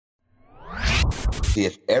See,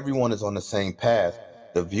 if everyone is on the same path,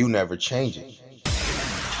 the view never changes.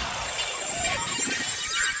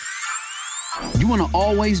 You want to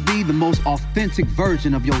always be the most authentic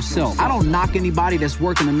version of yourself. I don't knock anybody that's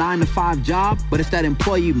working a 9-to-5 job, but it's that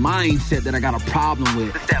employee mindset that I got a problem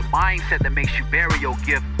with. It's that mindset that makes you bury your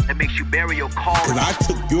gift, that makes you bury your calling. Because I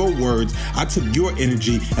took your words, I took your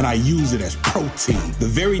energy, and I use it as protein. The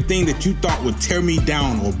very thing that you thought would tear me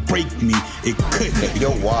down or break me, it couldn't. If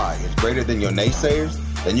your why is greater than your naysayers,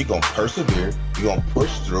 then you're going to persevere, you're going to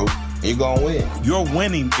push through, and you're going to win. Your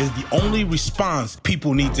winning is the only response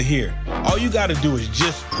people need to hear. All you got to do is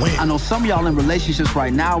just win. I know some of y'all in relationships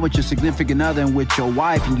right now with your significant other and with your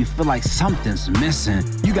wife, and you feel like something's missing.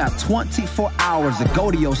 You got 24 hours to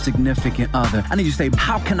go to your significant other. I need you to say,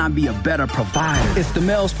 how can I be a better provider? It's the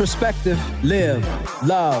male's perspective. Live,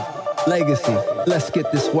 love, legacy. Let's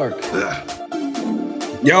get this work.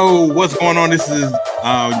 Yo, what's going on? This is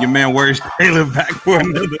your man Words Taylor back for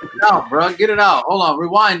another. Get it out, bro. Get it out. Hold on.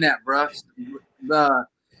 Rewind that, bro.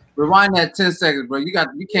 Rewind that 10 seconds, bro. You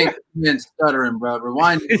can't come in stuttering, bro.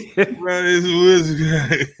 Rewind it. Bro, this was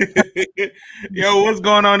good. Yo, what's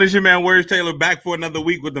going on? This is your man Words Taylor back for another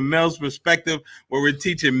week with the male's perspective, where we're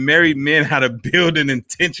teaching married men how to build an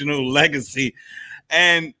intentional legacy.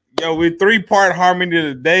 And yo, we're 3-part harmony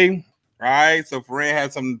today. All right, so Ferran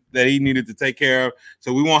had something that he needed to take care of,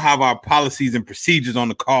 so we won't have our policies and procedures on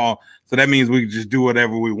the call. So that means we can just do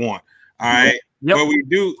whatever we want. All right, yep. But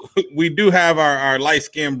we do have our light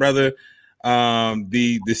skinned brother,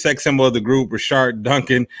 the sex symbol of the group, Rashard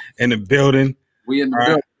Duncan, in the building. We in the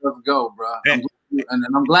building. Let's go, bro. And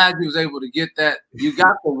I'm glad you was able to get that. You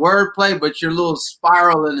got the wordplay, but your little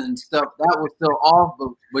spiraling and stuff that was still off.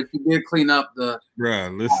 But you did clean up the. Bro,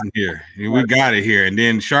 listen here, we got it here. And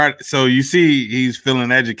then so you see, he's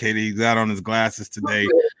feeling educated. He's out on his glasses today,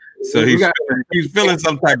 so he's feeling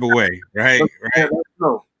some type of way, right? Right.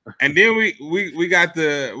 And then we got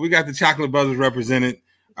the Chocolate Brothers represented.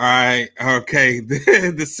 All right, okay.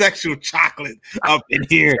 The sexual chocolate up in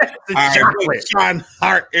here. All right, Sean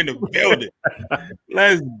Hart in the building.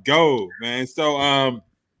 Let's go, man. So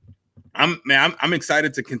I'm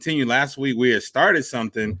excited to continue. Last week we had started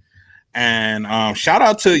something, and shout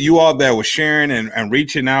out to you all that were sharing and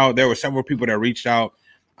reaching out. There were several people that reached out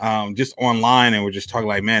just online and were just talking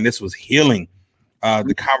like, man, this was healing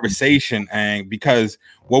the conversation. And because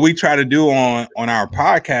what we try to do on our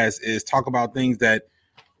podcast is talk about things that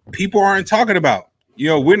people aren't talking about. You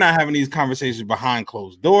know, we're not having these conversations behind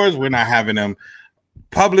closed doors. We're not having them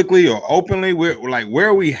publicly or openly. We're like, where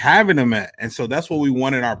are we having them at? And so that's what we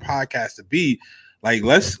wanted our podcast to be. Like,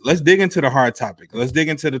 let's dig into the hard topic. Let's dig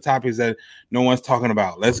into the topics that no one's talking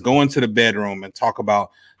about. Let's go into the bedroom and talk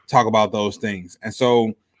about those things. And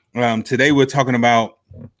so today we're talking about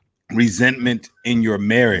resentment in your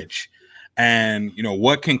marriage. And, you know,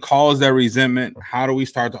 what can cause that resentment? How do we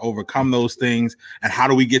start to overcome those things? And how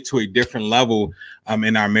do we get to a different level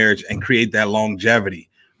in our marriage and create that longevity?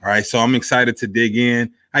 All right. So I'm excited to dig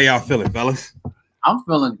in. How y'all feeling, fellas? I'm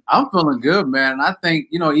feeling good, man. And I think,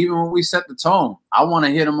 you know, even when we set the tone, I want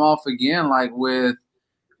to hit them off again, like with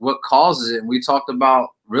what causes it. And we talked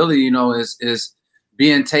about really, you know, is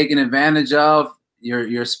being taken advantage of,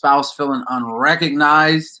 your spouse feeling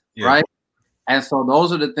unrecognized, right? And so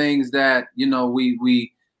those are the things that, you know,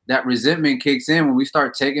 we that resentment kicks in when we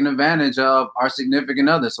start taking advantage of our significant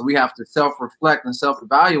other. So we have to self-reflect and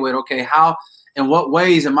self-evaluate. Okay, how, in what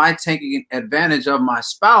ways am I taking advantage of my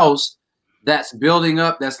spouse that's building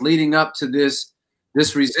up, that's leading up to this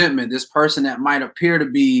resentment, this person that might appear to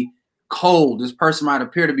be cold, this person might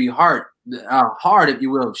appear to be hard, if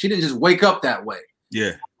you will. She didn't just wake up that way.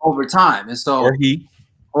 Yeah. Over time. And so or he.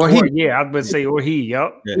 Yeah, I was going to say, or he,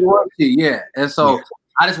 yep. Yeah. And so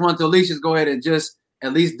I just want to at least just go ahead and just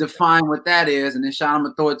at least define what that is. And then Sean, I'm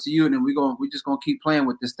going to throw it to you. And then we're just going to keep playing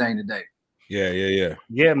with this thing today.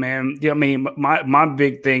 Yeah, man. Yeah, I mean, my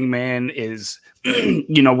big thing, man, is,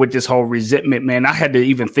 you know, with this whole resentment, man, I had to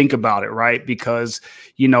even think about it, right? Because,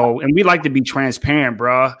 you know, and we like to be transparent,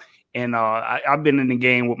 bro. And I've been in the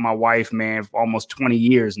game with my wife, man, for almost 20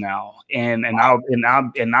 years now. And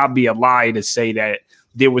I'll be a lie to say that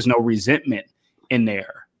there was no resentment in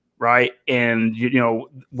there, right? And, you know,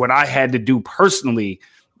 what I had to do personally,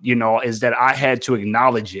 you know, is that I had to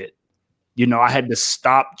acknowledge it. You know, I had to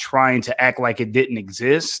stop trying to act like it didn't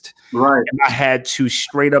exist. Right. And I had to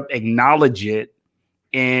straight up acknowledge it.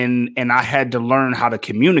 And I had to learn how to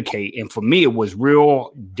communicate. And for me, it was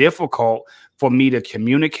real difficult for me to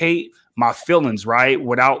communicate my feelings, right?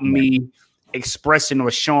 Without me expressing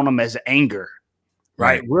or showing them as anger.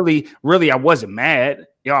 Right. Really, I wasn't mad.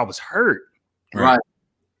 I was hurt. Right.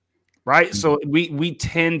 right? So we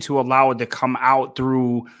tend to allow it to come out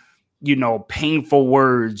through, you know, painful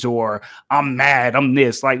words or I'm mad, I'm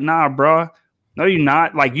this. Like, nah, bro. No, you're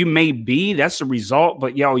not. Like, you may be, that's the result,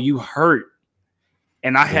 but yo, you hurt.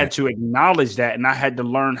 And I had to acknowledge that, and I had to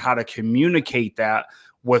learn how to communicate that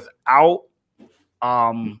without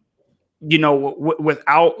you know,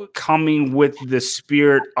 without coming with the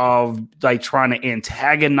spirit of like trying to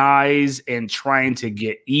antagonize and trying to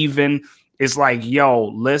get even. It's like, yo,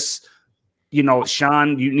 let's, you know,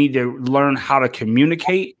 Sean, you need to learn how to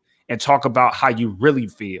communicate and talk about how you really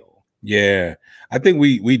feel. Yeah. I think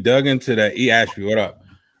we dug into that. E. Ashby, what up?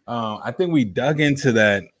 I think we dug into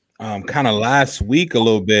that kind of last week a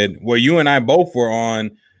little bit, where you and I both were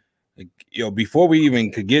on, you know, before we even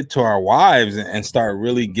could get to our wives and start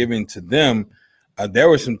really giving to them. There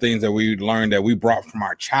were some things that we learned that we brought from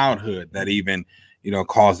our childhood that even, you know,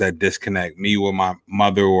 caused that disconnect. Me with my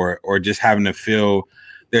mother, or just having to feel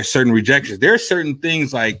there's certain rejections. There are certain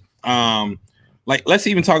things like let's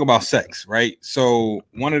even talk about sex, right? So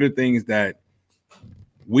one of the things that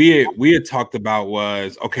we had talked about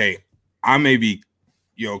was, okay, I may be,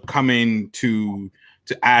 you know, coming to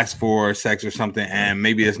ask for sex or something, and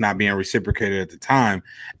maybe it's not being reciprocated at the time,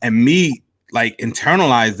 and me like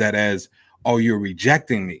internalize that as, oh, you're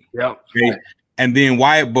rejecting me. Yep. Right? And then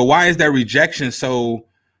why is that rejection so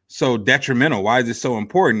detrimental? Why is it so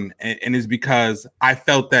important? And it's because I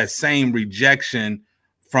felt that same rejection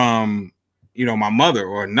from, you know, my mother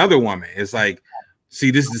or another woman. It's like, see,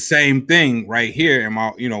 this is the same thing right here. And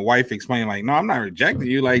my, you know, wife explained, like, no, I'm not rejecting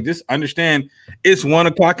you. Like, just understand it's 1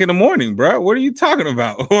 o'clock in the morning, bro. What are you talking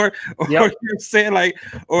about? Or you're saying like,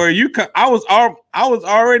 or I was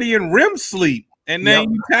already in REM sleep, and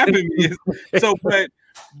then you tapping me. So,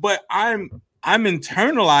 but I'm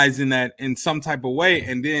internalizing that in some type of way,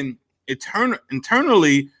 and then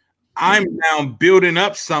internally, I'm now building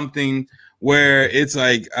up something where it's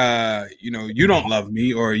like, you know, you don't love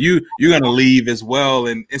me, or you're going to leave as well.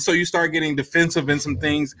 And so you start getting defensive in some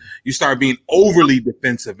things. You start being overly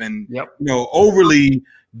defensive and, you know, overly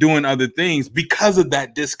doing other things because of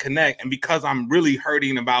that disconnect. And because I'm really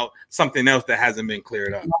hurting about something else that hasn't been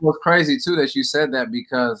cleared up. It was crazy too that you said that,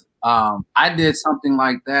 because I did something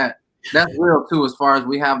like that. That's real too, as far as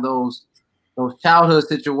we have those childhood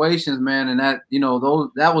situations, man. And that, you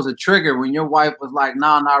know, that was a trigger when your wife was like,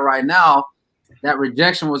 nah, not right now. That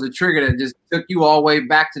rejection was a trigger that just took you all the way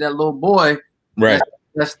back to that little boy. Right.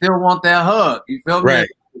 That still want that hug. You feel me? Right.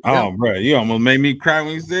 Oh, bro, you almost made me cry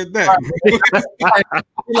when you said that.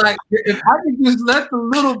 like, if I could just let the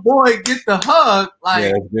little boy get the hug, like,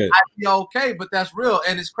 I'd be okay. But that's real.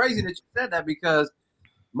 And it's crazy that you said that, because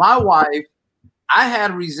my wife, I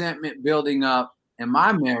had resentment building up in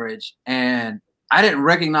my marriage, and I didn't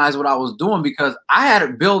recognize what I was doing because I had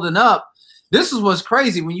it building up. This is what's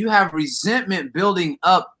crazy when you have resentment building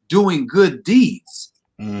up doing good deeds.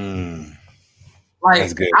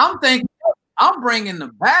 Like, I'm thinking, I'm bringing the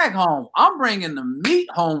bag home. I'm bringing the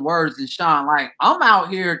meat home, words and Sean. Like, I'm out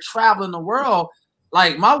here traveling the world.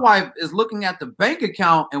 Like, my wife is looking at the bank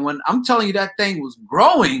account, and when I'm telling you that thing was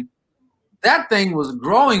growing, that thing was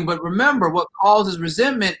growing. But remember, what causes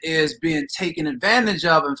resentment is being taken advantage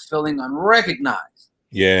of and feeling unrecognized.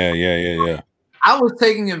 Yeah. I was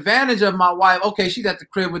taking advantage of my wife. Okay, she's at the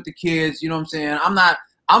crib with the kids. You know what I'm saying?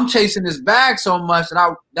 I'm chasing this bag so much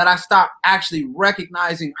that I stopped actually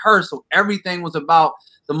recognizing her. So everything was about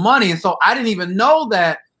the money. And so I didn't even know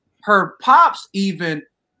that her pops even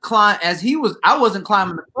climbed I wasn't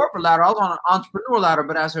climbing the corporate ladder. I was on an entrepreneur ladder,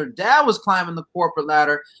 but as her dad was climbing the corporate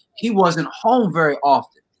ladder, he wasn't home very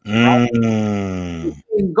often. Right?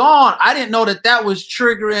 He's gone. I didn't know that was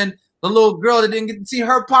triggering the little girl that didn't get to see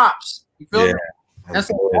her pops. You feel me? And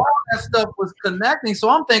so all that stuff was connecting. So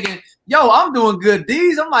I'm thinking, yo, I'm doing good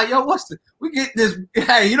deeds. I'm like, yo, we get this?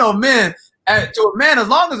 Hey, you know, men, to a man, as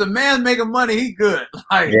long as a man's making money, he good.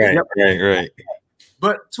 Like, right.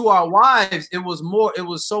 But to our wives, it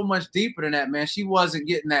was so much deeper than that, man. She wasn't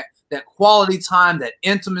getting that quality time, that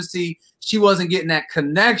intimacy. She wasn't getting that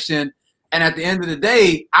connection. And at the end of the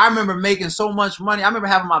day, I remember making so much money. I remember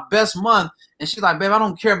having my best month, and she's like, babe, I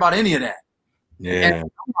don't care about any of that. Yeah. And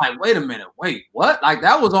I'm like, wait a minute, what? Like,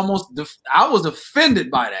 that was almost, I was offended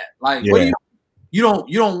by that. Like, what do you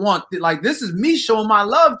don't want, like, this is me showing my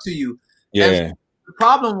love to you. Yeah. And the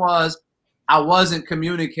problem was I wasn't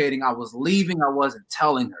communicating. I was leaving. I wasn't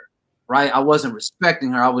telling her, right? I wasn't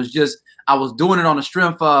respecting her. I was doing it on the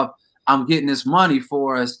strength of, I'm getting this money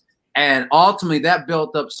for us. And ultimately that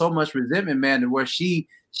built up so much resentment, man, to where she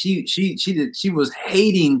was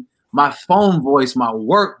hating my phone voice, my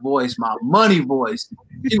work voice, my money voice.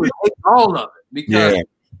 She was hating all of it because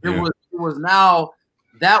it was now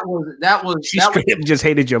that was She just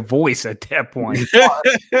hated your voice at that point.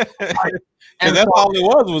 And that's all it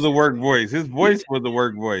was a work voice. His voice was a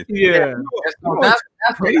work voice. Yeah. So that's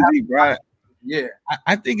crazy, right? Yeah.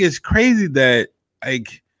 I think it's crazy that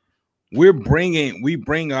like we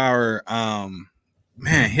bring our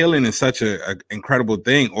man, healing is such a incredible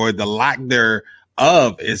thing, or the lack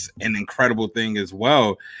thereof is an incredible thing as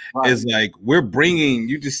well. Right. It's like we're bringing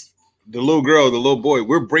the little girl, the little boy,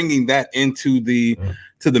 we're bringing that into the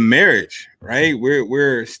marriage, right?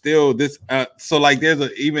 We're still this. So like, there's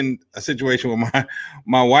even a situation where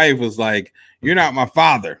my wife was like, "You're not my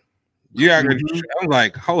father." Yeah, I'm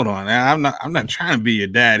like, hold on, man. I'm not trying to be your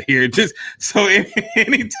dad here. Just so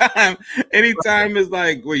anytime it's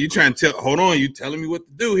like, well, you trying to hold on, you telling me what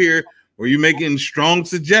to do here, or you making strong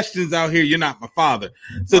suggestions out here. You're not my father.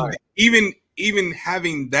 So right. even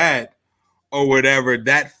having that or whatever,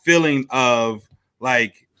 that feeling of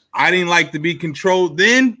like, I didn't like to be controlled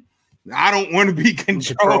then, I don't want to be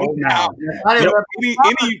controlled now.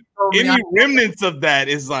 Any remnants of that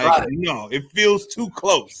is like, right. No, it feels too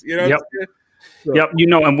close. You know. Yep. So. Yep. You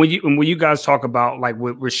know, and when you guys talk about, like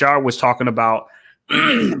what Rashard was talking about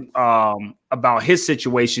his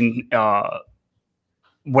situation,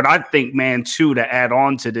 what I think, man, too, to add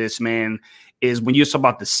on to this, man, is when you talk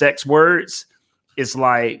about the sex words, it's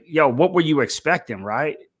like, yo, what were you expecting,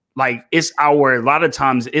 right? Like a lot of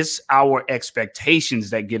times it's our expectations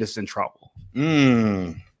that get us in trouble.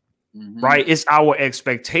 Right? It's our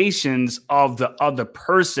expectations of the other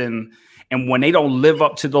person. And when they don't live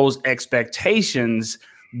up to those expectations,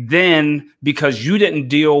 then because you didn't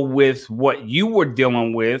deal with what you were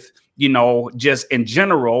dealing with, you know, just in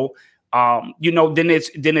general, you know, then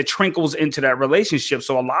it trickles into that relationship.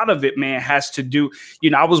 So a lot of it, man, has to do, you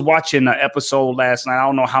know, I was watching an episode last night. I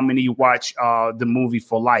don't know how many you watch the movie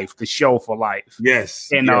For Life, the show For Life. Yes.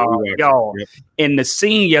 And and the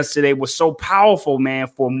scene yesterday was so powerful, man,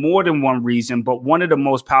 for more than one reason. But one of the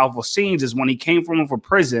most powerful scenes is when he came from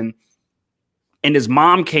prison and his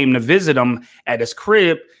mom came to visit him at his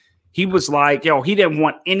crib. He was like, yo, he didn't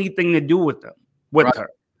want anything to do with her.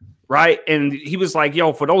 Right. And he was like,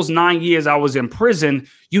 yo, for those 9 years I was in prison,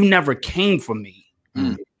 you never came for me.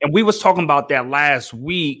 And we was talking about that last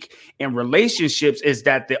week in relationships, is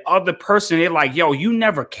that the other person, they're like, yo, you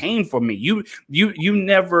never came for me. You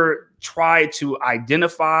never tried to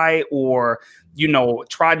identify or, you know,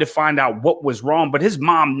 tried to find out what was wrong. But his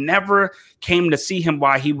mom never came to see him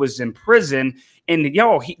while he was in prison. And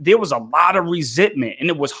there was a lot of resentment, and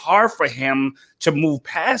it was hard for him to move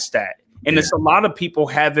past that. And it's a lot of people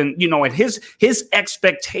having, you know, and his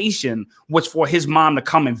expectation was for his mom to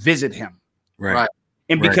come and visit him. Right.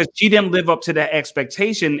 And because she didn't live up to that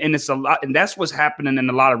expectation, and it's a lot, and that's what's happening in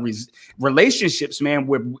a lot of relationships, man,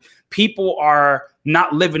 where people are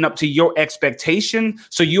not living up to your expectation.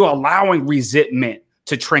 So you're allowing resentment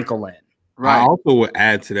to trickle in. Right. I also would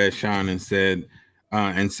add to that, Sean, and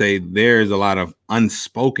say there's a lot of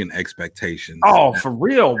unspoken expectations. Oh, for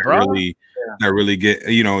real, bro. That really get,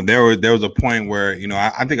 you know, there was a point where, you know,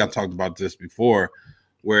 I think I talked about this before,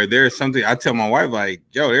 where there's something I tell my wife, like,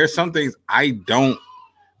 yo, there's some things I don't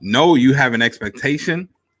know you have an expectation,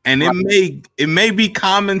 and it may be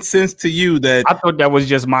common sense to you that I thought that was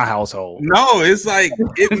just my household. No, it's like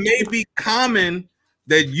it may be common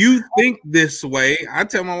that you think this way. I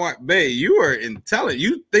tell my wife, babe, you are intelligent.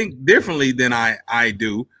 You think differently than I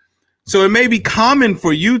do. So it may be common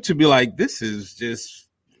for you to be like, this is just,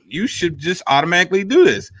 you should just automatically do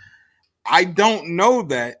this. I don't know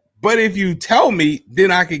that, but if you tell me,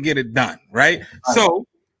 then I can get it done, right? So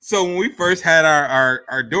when we first had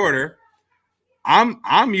our daughter,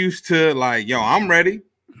 I'm used to like, yo, I'm ready.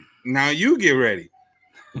 Now you get ready.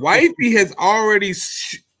 Wifey has already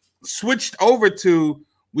switched over to,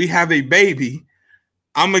 we have a baby.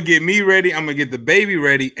 I'm gonna get me ready. I'm gonna get the baby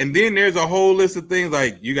ready. And then there's a whole list of things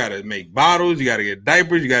like you got to make bottles, you got to get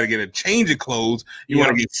diapers, you got to get a change of clothes, you want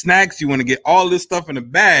to get snacks, you want to get all this stuff in the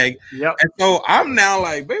bag. Yep. And so I'm now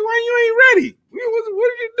like, babe, why you ain't ready?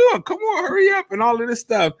 What are you doing? Come on, hurry up and all of this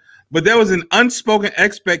stuff. But there was an unspoken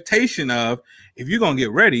expectation of, if you're going to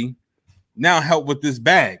get ready, now help with this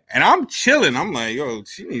bag. And I'm chilling. I'm like, yo,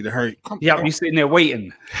 she need to hurry. Yeah, you sitting there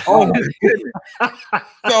waiting. Oh my goodness.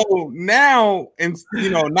 So now, and you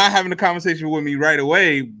know, not having a conversation with me right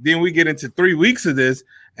away, then we get into 3 weeks of this,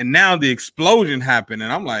 and now the explosion happened,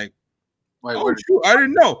 and I'm like, oh, shoot, I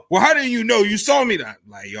didn't know. Well, how did you know? You saw me that?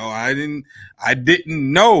 Like, yo, I didn't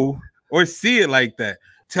know or see it like that.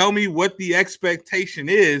 Tell me what the expectation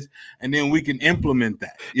is, and then we can implement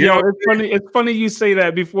that. It's funny. It's funny you say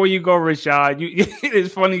that before you go, Rashad.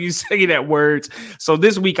 It's funny you say that words. So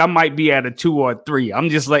this week I might be at a 2 or a 3. I'm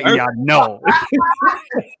just letting y'all know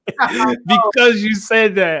because you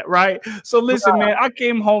said that, right? So listen, man. I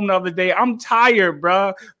came home the other day. I'm tired,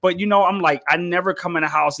 bro. But I'm like, I never come in the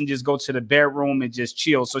house and just go to the bedroom and just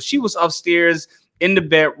chill. So she was upstairs in the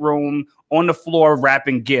bedroom on the floor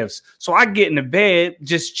wrapping gifts. So I get in the bed,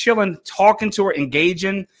 just chilling, talking to her,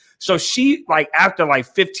 engaging. So she, like, after like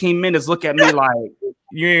 15 minutes, look at me like,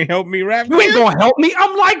 you ain't help me wrap. You ain't gonna help me.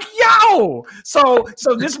 I'm like, yo. So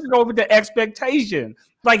this is over the expectation.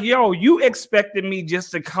 Like, yo, you expected me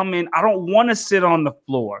just to come in. I don't want to sit on the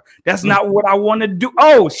floor. That's not what I want to do.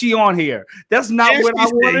 Oh, she on here. That's not what I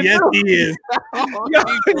want to do. Yes, he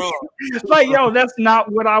is. Like, yo, that's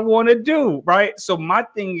not what I want to do, right? So my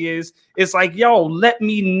thing is, it's like, yo, let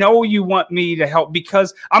me know you want me to help,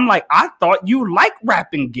 because I'm like, I thought you like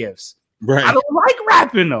wrapping gifts. Right. I don't like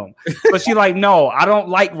wrapping them. But she's like, no, I don't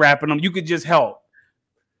like wrapping them. You could just help.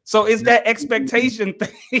 So it's that expectation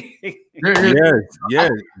thing. Yes. I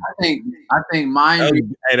think mind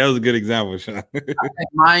reading. Hey, that was a good example, Sean. I think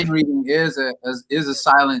mind reading is a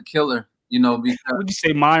silent killer. Because would you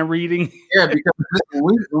say mind reading? Yeah, because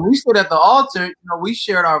when we stood at the altar, we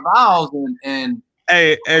shared our vows and.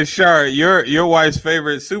 Hey, Shar, your wife's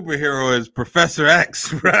favorite superhero is Professor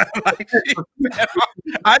X, bro. Like,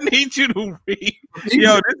 I need you to read.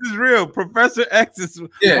 Yo, this is real. Professor X is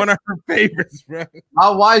one of her favorites, bro. My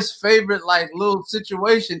wife's favorite little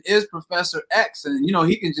situation is Professor X, and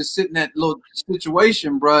he can just sit in that little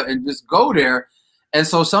situation, bro, and just go there. And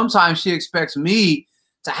so sometimes she expects me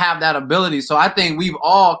to have that ability. So I think we've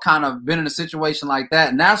all kind of been in a situation like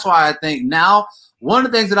that, and that's why I think now. One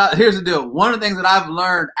of the things here's the deal. One of the things that I've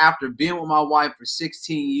learned after being with my wife for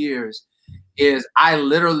 16 years is I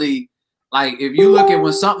literally, if you look at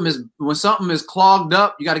when something is clogged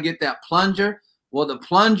up, you got to get that plunger. Well, the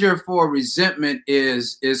plunger for resentment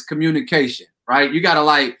is communication, right? You got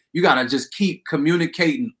to just keep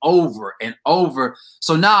communicating over and over.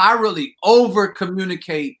 So now I really over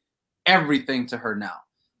communicate everything to her now,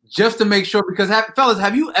 just to make sure, because fellas,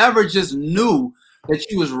 have you ever just knew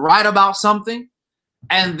that you was right about something?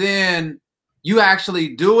 And then you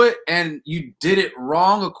actually do it and you did it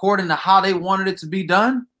wrong according to how they wanted it to be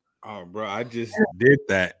done? Oh, bro, I just did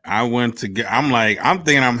that. I went to I'm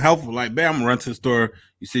thinking I'm helpful. Like, man, I'm gonna run to the store.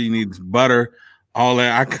 You see, you need butter, all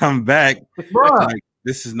that. I come back, like,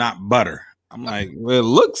 this is not butter. I'm like, well, it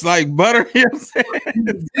looks like butter. You know what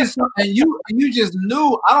I'm saying? And you just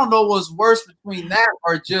knew. I don't know what's worse between that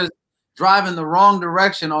or just driving the wrong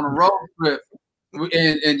direction on a road trip.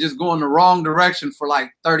 And just going the wrong direction for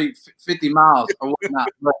 30, 50 miles or whatnot.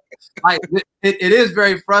 But it is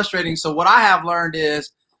very frustrating. So what I have learned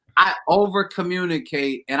is I over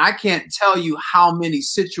communicate, and I can't tell you how many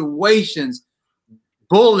situations,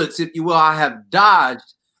 bullets, if you will, I have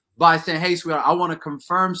dodged by saying, hey, sweetheart, I want to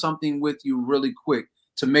confirm something with you really quick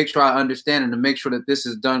to make sure I understand and to make sure that this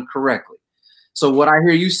is done correctly. So what I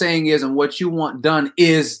hear you saying is, and what you want done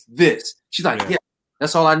is this. She's like, yeah,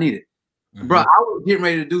 that's all I needed. Mm-hmm. Bro, I was getting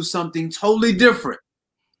ready to do something totally different,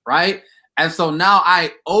 right? And so now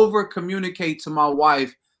I over communicate to my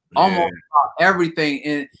wife almost about everything.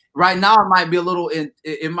 And right now it might be a little.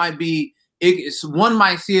 It might be. One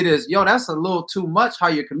might see it as, yo, that's a little too much how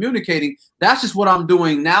you're communicating. That's just what I'm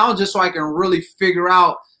doing now, just so I can really figure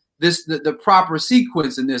out the proper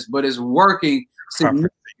sequence in this. But it's working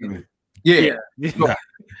significantly. Yeah.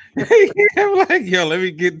 I'm like, yo, let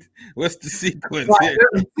me get what's the sequence? There's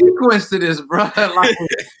a sequence to this, bro.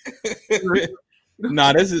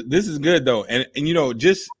 No, this is good though, and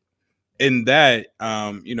just in that,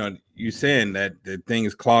 you saying that the thing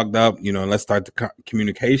is clogged up. Let's start the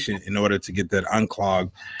communication in order to get that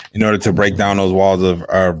unclogged, in order to break down those walls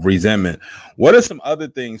of resentment. What are some other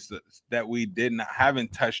things that we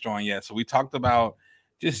haven't touched on yet? So we talked about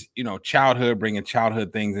just childhood, bringing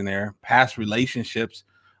childhood things in there. Past relationships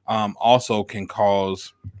also can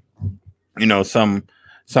cause some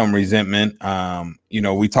resentment.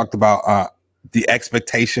 We talked about the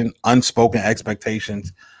expectation, unspoken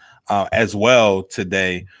expectations as well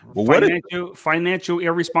today. But financial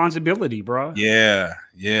irresponsibility, bro. Yeah.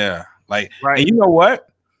 Like, right. And you know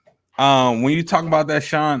what? When you talk about that,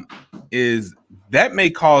 Sean, is that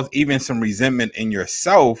may cause even some resentment in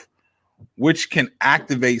yourself, which can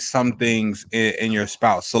activate some things in your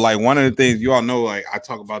spouse. So like one of the things you all know, like I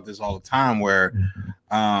talk about this all the time, where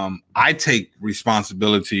I take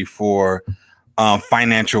responsibility for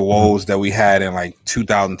financial woes that we had in like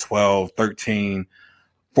 2012, 13,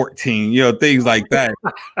 14, things like that.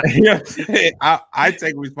 I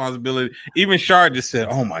take responsibility. Even Shard just said,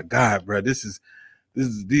 "Oh my God, bro, this is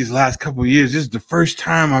these last couple of years. This is the first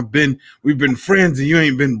time we've been friends and you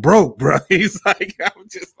ain't been broke, bro." He's like, I'm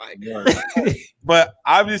just like, but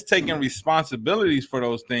I'm just taking responsibilities for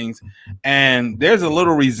those things. And there's a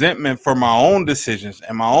little resentment for my own decisions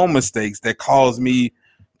and my own mistakes that cause me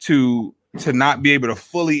to not be able to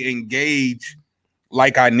fully engage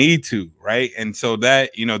like I need to, right? And so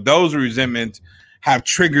that, those resentments have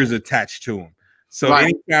triggers attached to them. So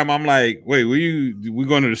anytime I'm like, wait, we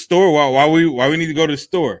going to the store? Why we need to go to the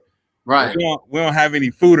store? Right. We don't have any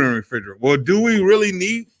food in the refrigerator. Well, do we really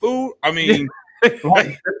need food? I mean, or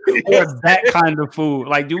that kind of food.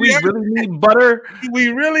 Like, do we really need butter? Do we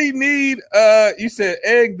really need you said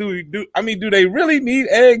egg? Do they really need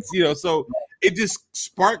eggs? So it just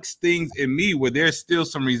sparks things in me where there's still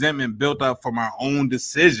some resentment built up for my own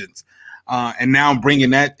decisions. And now I'm bringing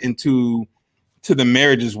that into the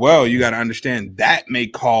marriage as well. You got to understand that may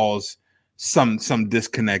cause some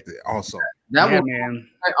disconnect also. Man.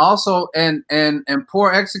 Also, and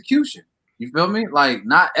poor execution. You feel me? Like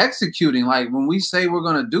not executing. Like when we say we're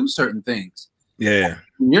going to do certain things. Yeah.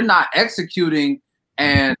 You're not executing.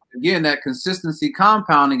 And again, that consistency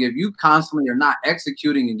compounding, if you constantly are not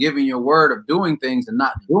executing and giving your word of doing things and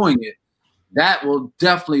not doing it, that will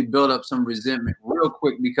definitely build up some resentment real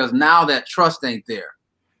quick because now that trust ain't there.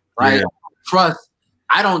 Right? Yeah.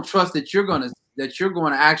 I don't trust that you're going to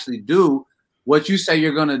actually do what you say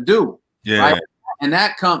you're going to do. Yeah. Right? And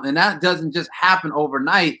that doesn't just happen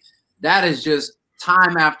overnight. That is just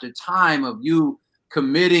time after time of you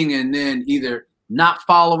committing and then either not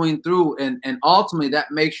following through. And ultimately that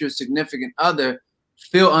makes your significant other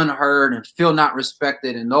feel unheard and feel not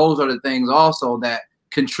respected. And those are the things also that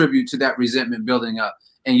contribute to that resentment building up.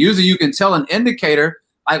 And usually you can tell an indicator,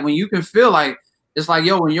 like when you can feel like, it's like,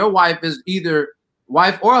 when your wife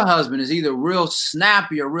or a husband is either real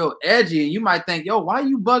snappy or real edgy, and you might think, why are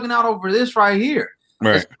you bugging out over this right here?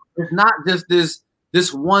 Right. It's not just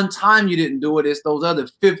this one time you didn't do it. It's those other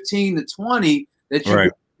 15 to 20 that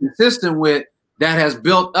you're consistent with that has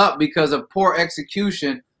built up because of poor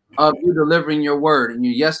execution of you delivering your word and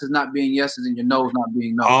your yeses not being yeses and your no's not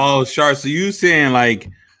being no's. Oh, Char. So you saying like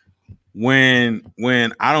when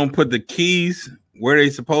I don't put the keys where they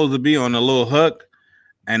supposed to be on the little hook,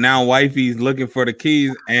 and now wifey's looking for the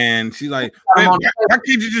keys, and she's like, "Why can't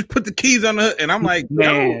you just put the keys on the hook?" And I'm like,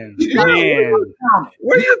 man, what are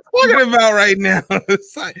you talking about right now?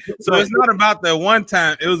 So it's not about that one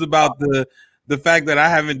time. It was about the fact that I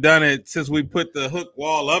haven't done it since we put the hook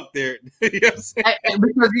wall up there. You know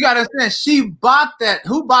because you got to understand, she bought that.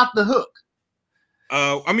 Who bought the hook?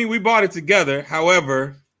 We bought it together.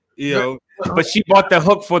 However, but she bought the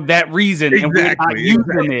hook for that reason, and we're not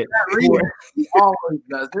using it. She always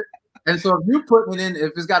does it. And so if you're putting it in,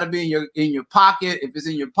 if it's got to be in your pocket, if it's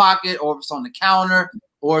in your pocket, or if it's on the counter,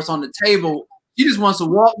 or it's on the table, she just wants to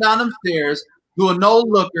walk down them stairs, do a no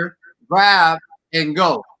looker, grab, and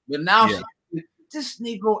go. But now this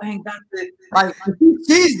Negro ain't got the like. If he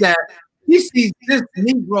sees that, he sees this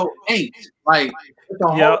Negro ain't like.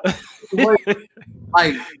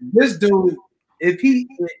 Like this dude. If he's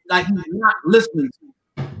not listening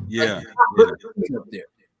to you.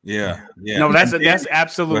 No, that's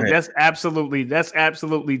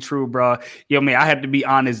absolutely true, bro. I have to be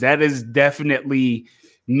honest. That is definitely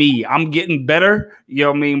me. I'm getting better,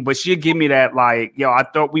 but she'll give me that like, I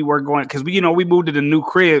thought we were going because we moved to the new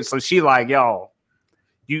crib, so she like,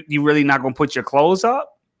 you really not gonna put your clothes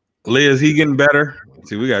up? Liz, he getting better?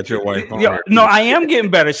 See, we got your wife on here. No, I am getting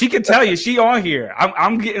better. She can tell you she on here.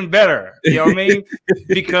 I'm getting better. You know what I mean?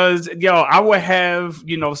 Because I would have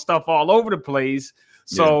stuff all over the place.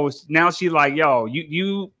 So now she like,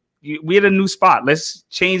 we at a new spot. Let's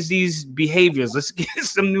change these behaviors. Let's get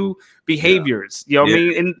some new behaviors. You know what I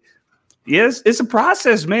mean? And yes, it's a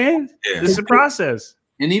process, man. Yeah. It's a process.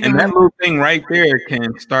 And that little thing right there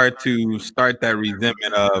can start that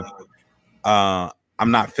resentment of I'm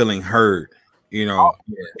not feeling heard. And what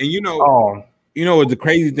the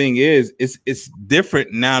crazy thing is, it's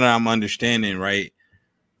different now that I'm understanding, right?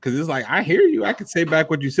 Because it's like I hear you, I can say back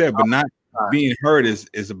what you said, but not being heard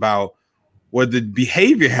is about the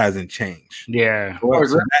behavior hasn't changed. Yeah,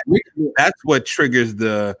 so that's what triggers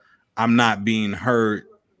the I'm not being heard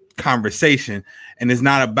conversation, and it's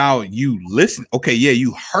not about you listen. Okay,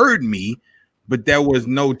 you heard me, but there was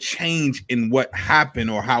no change in what happened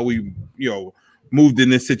or how we, moved in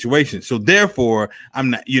this situation. So therefore,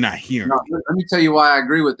 you're not hearing. No, let me tell you why I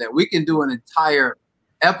agree with that. We can do an entire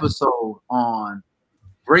episode on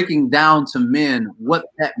breaking down to men what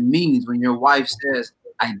that means when your wife says,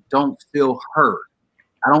 I don't feel heard.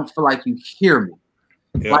 I don't feel like you hear me.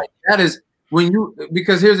 Yeah. Like that is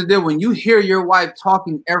because here's the deal. When you hear your wife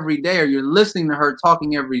talking every day, or you're listening to her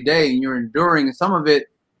talking every day, and you're enduring, and some of it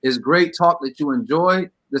is great talk that you enjoy,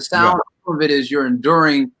 the sound of it is you're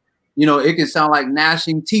enduring, it can sound like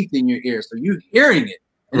gnashing teeth in your ear. So you're hearing it.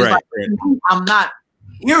 And Right. It's like, I'm not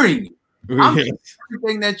hearing you. I'm hearing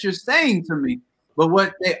everything that you're saying to me. But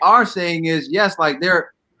what they are saying is, yes,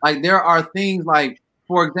 there are things like,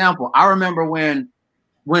 for example, I remember when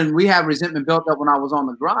we had resentment built up when I was on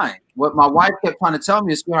the grind. What my wife kept trying to tell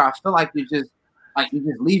me is, I feel like you're just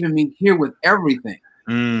leaving me here with everything.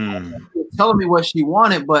 She was telling me what she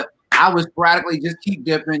wanted, but I was sporadically just keep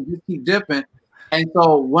dipping. And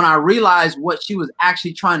so when I realized what she was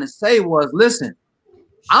actually trying to say was, listen,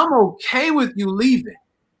 I'm okay with you leaving.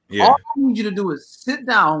 Yeah. All I need you to do is sit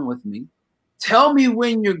down with me, tell me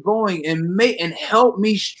when you're going, and help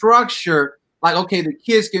me structure, like, okay, the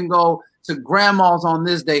kids can go to grandma's on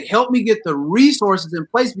this day. Help me get the resources in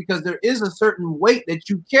place, because there is a certain weight that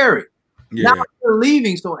you carry. Yeah. Now you're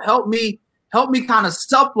leaving, so help me kind of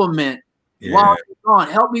supplement while you're gone.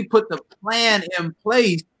 Help me put the plan in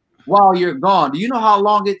place while you're gone. Do you know how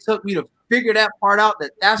long it took me to figure that part out?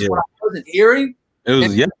 That's what I wasn't hearing. It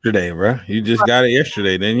was yesterday, bro. You just got it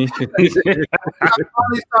yesterday, didn't you? I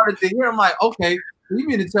finally started to hear. I'm like, okay, you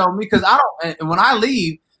mean to tell me? Because and when I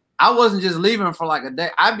leave, I wasn't just leaving for like a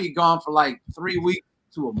day. I'd be gone for like 3 weeks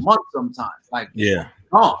to a month sometimes. Like,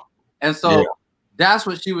 gone. And so that's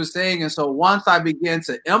what she was saying. And so once I began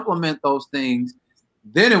to implement those things,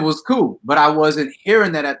 then it was cool. But I wasn't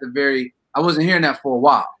hearing that I wasn't hearing that for a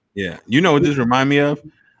while. Yeah. You know what this remind me of?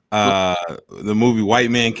 The movie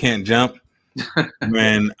White Man Can't Jump.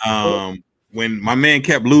 When my man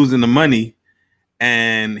kept losing the money,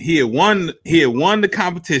 and he had won the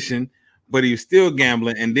competition, but he was still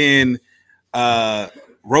gambling. And then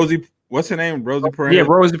Rosie, what's her name? Rosie Perez. Yeah,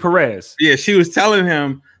 Rosie Perez. Yeah, she was telling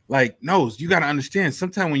him, like, no, you got to understand,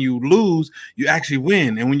 sometimes when you lose, you actually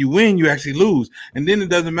win. And when you win, you actually lose. And then it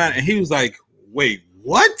doesn't matter. And he was like, wait,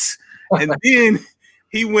 what? And then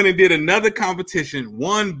he went and did another competition,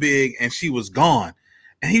 won big, and she was gone.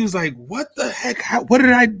 And he was like, what the heck? What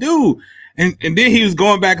did I do? And then he was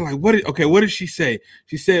going back like, what did she say?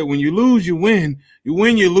 She said, when you lose, you win. You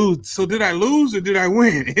win, you lose. So did I lose or did I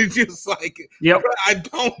win? It's just like, I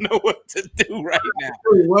don't know what to do right now.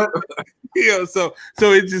 What? So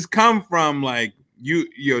it just come from like,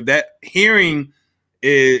 that hearing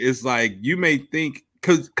is like, you may think,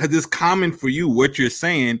 because it's common for you what you're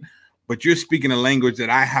saying, but you're speaking a language that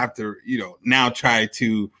I have to, now try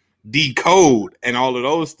to decode and all of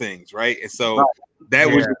those things, right? And so that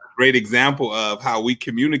was a great example of how we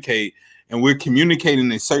communicate, and we're communicating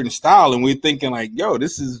in a certain style, and we're thinking like, yo,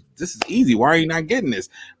 this is easy. Why are you not getting this?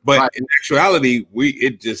 But in actuality,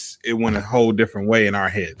 it went a whole different way in our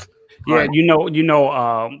heads. Yeah,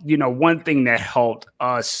 one thing that helped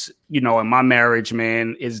us, in my marriage,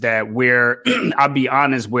 man, is that I'll be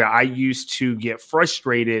honest, where I used to get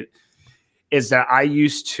frustrated is that I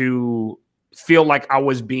used to feel like I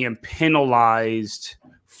was being penalized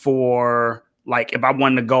for, like, if I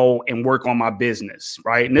wanted to go and work on my business,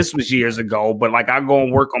 right? And this was years ago, but like I go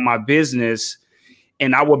and work on my business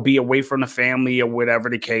and I would be away from the family or whatever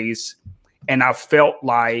the case. And I felt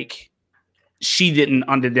like Leah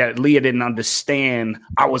didn't understand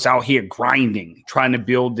I was out here grinding, trying to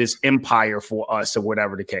build this empire for us or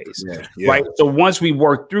whatever the case. Right. So once we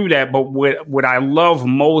worked through that, but what I love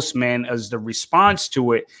most, man, as the response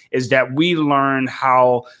to it is that we learn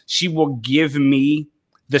how she will give me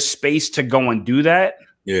the space to go and do that.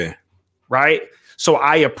 Yeah. Right. So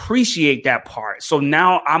I appreciate that part. So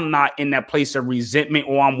now I'm not in that place of resentment,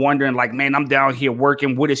 or I'm wondering like, man, I'm down here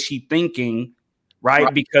working. What is she thinking?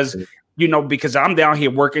 Right. Because I'm down here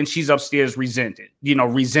working, she's upstairs resenting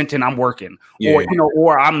I'm working,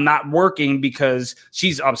 or I'm not working because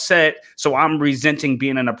she's upset. So I'm resenting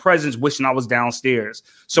being in her presence, wishing I was downstairs.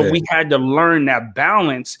 So we had to learn that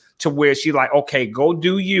balance to where she like, okay, go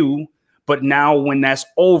do you. But now when that's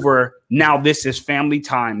over, now this is family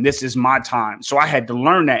time. This is my time. So I had to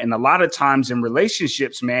learn that. And a lot of times in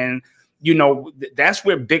relationships, man, that's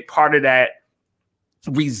where a big part of that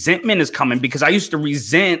resentment is coming, because I used to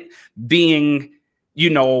resent being,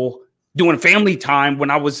 doing family time when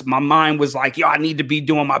my mind was like, I need to be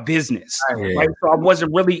doing my business. Right? So I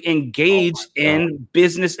wasn't really engaged in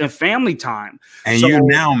business and family time. And you're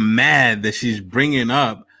now mad that she's bringing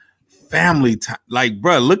up family time. Like,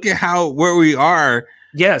 bro, look at where we are.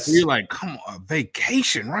 Yes. You're like, come on,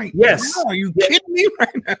 vacation, right? Yes. Now? Are you kidding me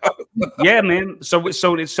right now? Yeah, man. So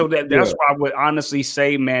that's why I would honestly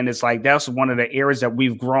say, man, it's like, that's one of the areas that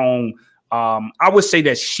we've grown I would say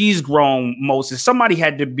that she's grown most. And somebody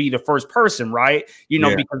had to be the first person, right? You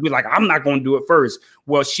know, because we're like, I'm not going to do it first.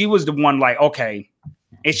 Well, she was the one like, okay.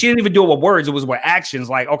 And she didn't even do it with words. It was with actions.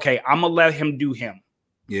 Like, okay, I'm going to let him do him.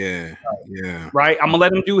 Yeah. Right? I'm going to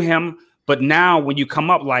let him do him. But now when you come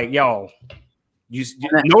up like, yo, you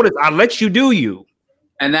notice I let you do you.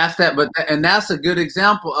 And that's that. And that's a good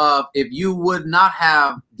example of if you would not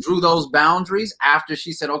have drew those boundaries after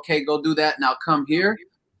she said, okay, go do that. Now come here.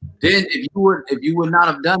 Then if you would not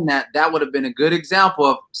have done that, that would have been a good example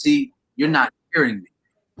of, see, you're not hearing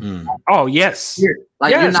me. Oh, yes.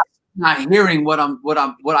 Like you're not hearing what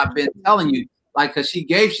I've been telling you. Like, cause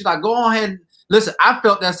she's like, go on ahead and listen. I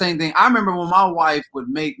felt that same thing. I remember when my wife would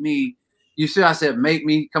make me, you see, I said, make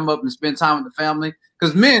me come up and spend time with the family.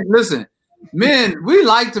 Cause men, we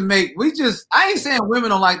like to make, I ain't saying women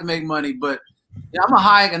don't like to make money, but I'm a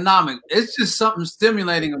high economic. It's just something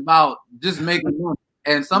stimulating about just making money.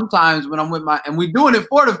 And sometimes when I'm with and we're doing it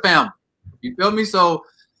for the family, you feel me? So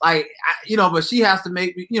like, but she has to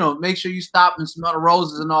make me, make sure you stop and smell the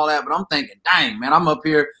roses and all that. But I'm thinking, dang, man, I'm up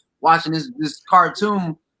here watching this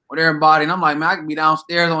cartoon with everybody. And I'm like, man, I can be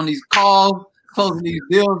downstairs on these calls, closing these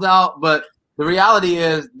deals out. But the reality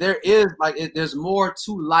is there's more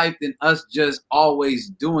to life than us just always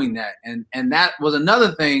doing that. And that was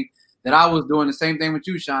another thing that I was doing the same thing with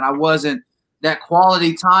you, Sean. I wasn't that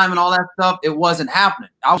quality time and all that stuff. It wasn't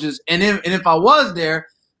happening. I was just, and if I was there,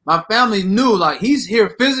 my family knew like he's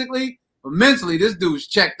here physically, but mentally this dude's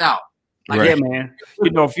checked out. Like, yeah, man.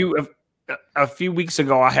 A few weeks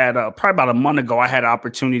ago, I had probably about a month ago, I had an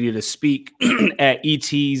opportunity to speak at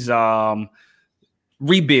ET's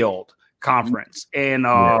Rebuild conference, and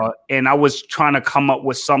I was trying to come up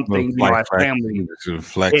with something, as family.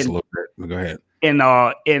 Flex a little bit. Go ahead.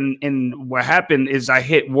 And what happened is I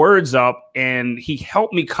hit words up, and he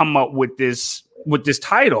helped me come up with this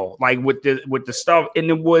title, like with the stuff, and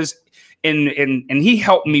it was, and he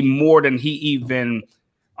helped me more than he even,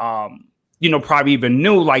 probably even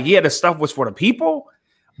knew. Like, yeah, the stuff was for the people,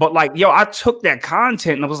 but like, yo, I took that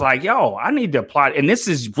content and I was like, yo, I need to apply it. And this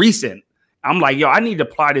is recent. I'm like, yo, I need to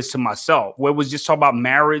apply this to myself. Where it was just talking about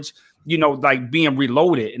marriage, like being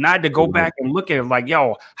reloaded. And I had to go back and look at it like,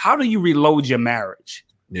 yo, how do you reload your marriage?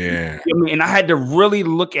 Yeah. And I had to really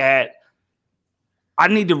look at, I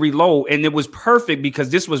need to reload. And it was perfect because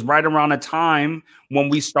this was right around the time when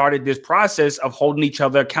we started this process of holding each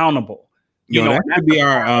other accountable.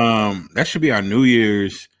 That should be our New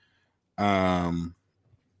Year's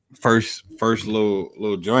first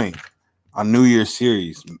little joint. Our New Year's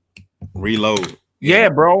series, Reload. Yeah,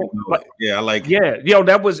 bro. I like. Yeah, yo,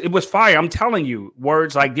 it was fire. I'm telling you,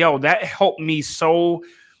 words like, yo, that helped me so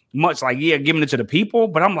much. Like, yeah, giving it to the people,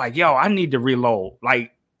 but I'm like, yo, I need to reload.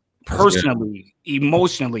 Like, personally,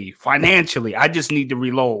 emotionally, financially, I just need to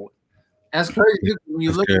reload. That's crazy. When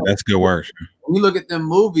you that's good work. When you look at them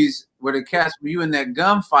movies where the cats were you in that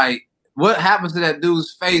gunfight, what happens to that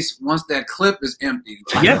dude's face once that clip is empty?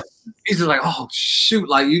 Yes. He's just like, oh shoot,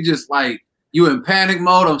 like you just like you in panic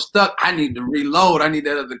mode. I'm stuck. I need to reload. I need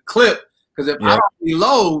that other clip because if I don't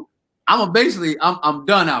reload, I'm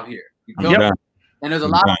done out here. You feel me? And there's a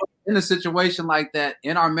lot of in a situation like that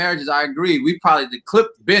in our marriages. I agree. We probably the clip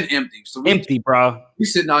been empty. So empty, bro. We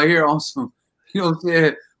sitting out here on some, you know what I'm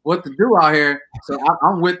saying, what to do out here. So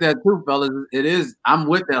I'm with that too, fellas. I'm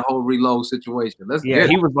with that whole reload situation. Let's get it.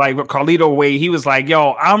 He was like, Carlito Way. He was like,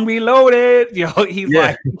 yo, I'm reloaded. Yo, he's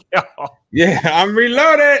like, yo. Yeah, I'm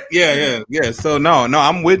reloaded. Yeah. So no,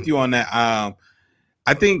 I'm with you on that.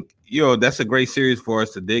 I think, that's a great series for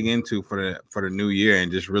us to dig into for the new year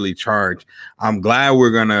and just really charge. I'm glad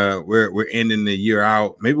we're ending the year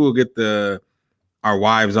out. Maybe we'll get our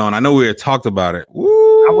wives on. I know we had talked about it.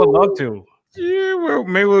 Woo! I would love to. Yeah,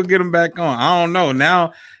 maybe we'll get them back on. I don't know.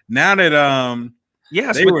 Now that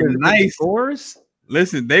yes, they were nice.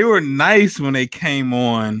 Listen, they were nice when they came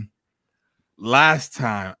on last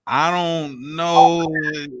time. I don't know.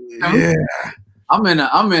 Yeah.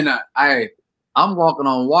 I'm walking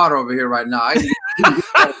on water over here right now. You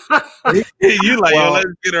like, yo, let's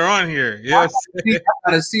get her on here. Yes. I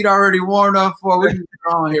got a seat already warmed up for. We can get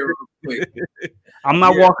her on here real quick. I'm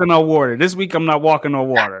not walking on water. This week I'm not walking on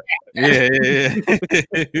water. Yeah.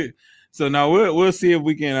 So now we'll see if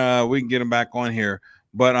we can get them back on here.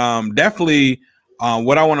 But definitely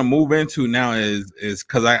what I want to move into now is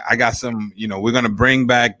because I got some, we're gonna bring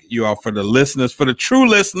back you all for the listeners, for the true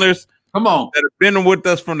listeners. Come on, that have been with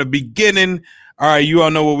us from the beginning. All right, you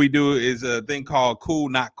all know what we do is a thing called Cool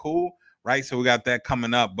Not Cool, right? So we got that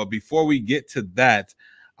coming up. But before we get to that,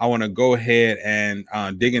 I want to go ahead and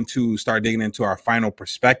start digging into our final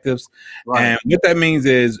perspectives. Right. And what that means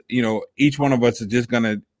is, each one of us is just going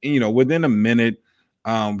to within a minute,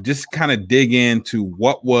 just kind of dig into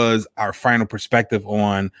what was our final perspective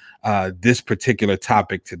on this particular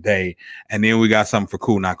topic today. And then we got something for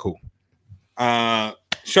cool, not cool.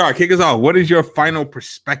 Shar, kick us off. What is your final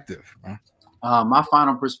perspective? My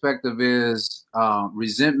final perspective is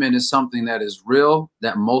resentment is something that is real,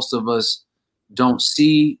 that most of us don't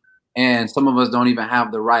see, and some of us don't even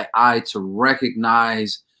have the right eye to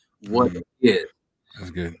recognize what it is.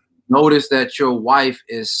 That's good. Notice that your wife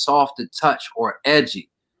is soft to touch or edgy.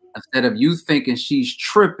 Instead of you thinking she's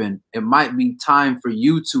tripping, it might be time for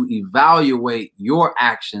you to evaluate your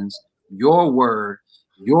actions, your word,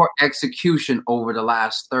 your execution over the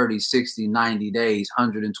last 30, 60, 90 days,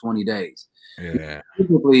 120 days. Yeah.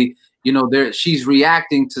 Typically, she's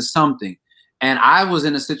reacting to something. And I was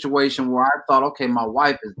in a situation where I thought, okay, my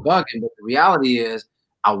wife is bugging. But the reality is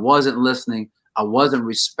I wasn't listening. I wasn't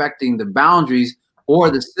respecting the boundaries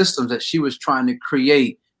or the systems that she was trying to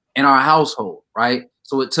create in our household, right?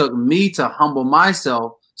 So it took me to humble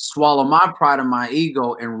myself, swallow my pride and my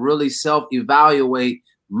ego, and really self-evaluate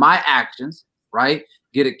my actions, right?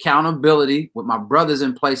 Get accountability with my brothers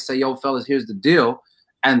in place, say, yo, fellas, here's the deal,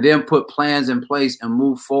 and then put plans in place and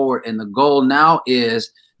move forward. And the goal now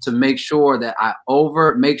is to make sure that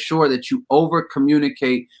you over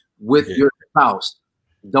communicate with your spouse.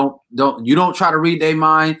 You don't try to read their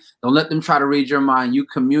mind. Don't let them try to read your mind. You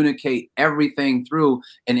communicate everything through.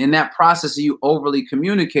 And in that process of you overly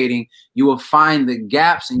communicating, you will find the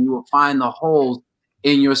gaps and you will find the holes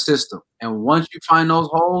in your system. And once you find those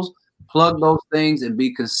holes, plug those things and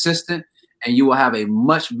be consistent, and you will have a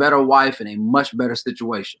much better wife and a much better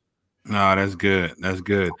situation. No, that's good. That's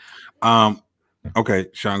good. Okay,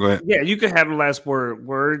 Sean, go ahead. Yeah, you could have the last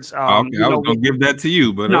words. Okay, I was gonna give that to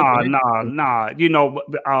you, but nah.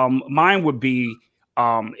 Mine would be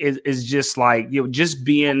is just like just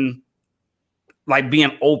being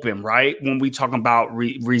open, right? When we talk about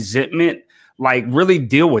resentment, like really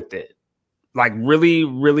deal with it, like really,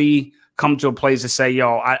 really come to a place to say,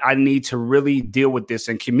 yo, I need to really deal with this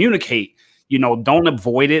and communicate. Don't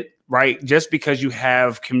avoid it, right? Just because you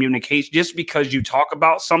have communication, just because you talk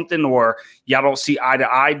about something or y'all don't see eye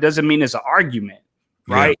to eye doesn't mean it's an argument,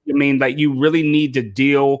 right? Yeah. I mean, like you really need to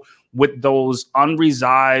deal with those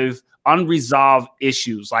unresolved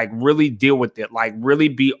issues, like really deal with it, like really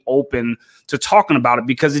be open to talking about it,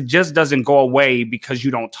 because it just doesn't go away because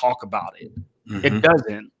you don't talk about it. Mm-hmm. It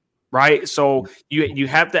doesn't. Right. So you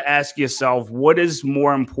have to ask yourself, what is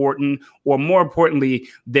more important, or more importantly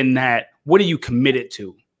than that, what are you committed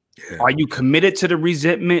to? Yeah. Are you committed to the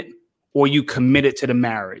resentment, or are you committed to the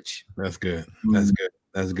marriage? That's good. That's good.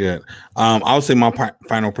 That's good. I'll say my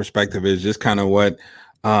final perspective is just kind of what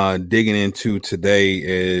digging into today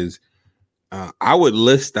is I would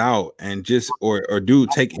list out and just or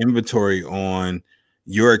take inventory on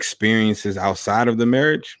your experiences outside of the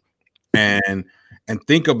marriage and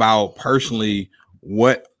think about personally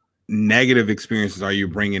what negative experiences are you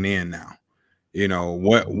bringing in now?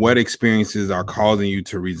 What experiences are causing you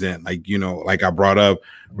to resent? Like I brought up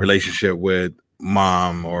relationship with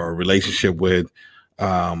mom or relationship with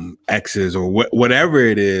exes or whatever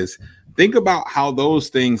it is. Think about how those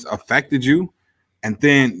things affected you, and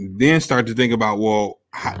then start to think about, well,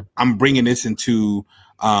 I'm bringing this into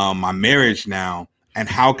my marriage now, and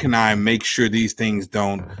how can I make sure these things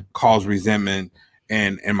don't cause resentment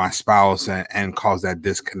and my spouse and cause that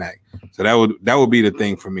disconnect? So that would be the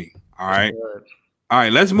thing for me. All right. All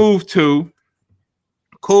right. Let's move to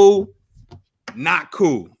cool, not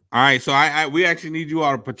cool. All right. So we actually need you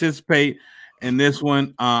all to participate in this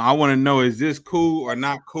one. I want to know, is this cool or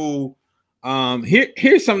not cool?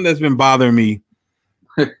 Here's something that's been bothering me.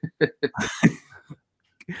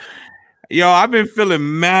 Yo, I've been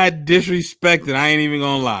feeling mad disrespected. I ain't even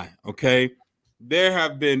gonna lie. Okay. There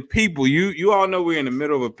have been people, you all know we're in the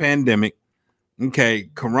middle of a pandemic. Okay,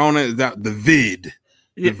 Corona is out, the vid.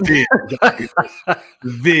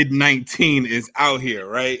 Vid-19 is out here,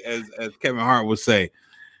 right? As Kevin Hart would say.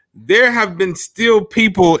 There have been still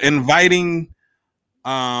people inviting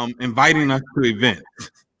us to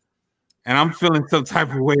events. And I'm feeling some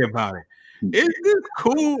type of way about it. Is this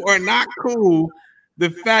cool or not cool? The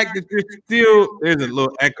fact that there's a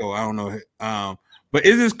little echo, I don't know. But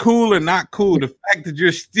is this cool or not cool? The fact that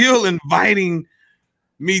you're still inviting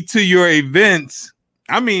me to your events.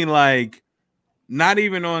 I mean, like, not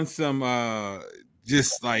even on some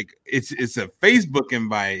just like it's a Facebook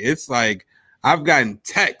invite. It's like I've gotten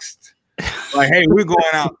text like, hey, we're going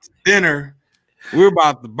out to dinner, we're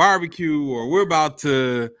about to barbecue, or we're about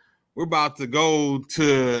to go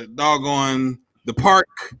to doggone the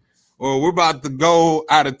park, or we're about to go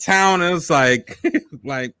out of town. And it's like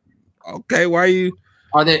like, okay, why are you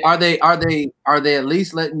Are they at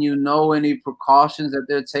least letting you know any precautions that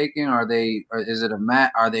they're taking? Or is it a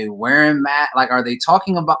mat? Are they wearing mat? Like, are they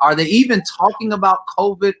even talking about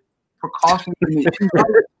COVID precautions?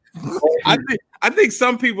 I think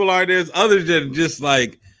some people are. There's others that are just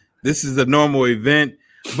like, this is a normal event,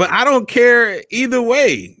 but I don't care either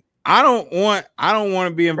way. I don't want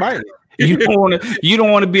to be invited. You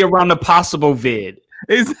don't want to be around the possible vid.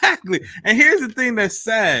 Exactly. And here's the thing that's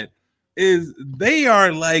sad is they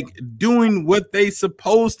are like doing what they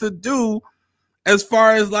supposed to do as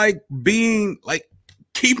far as like being like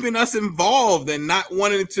keeping us involved and not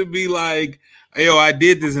wanting to be like, yo, I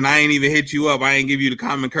did this and I ain't even hit you up. I ain't give you the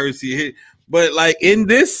common courtesy hit. But like in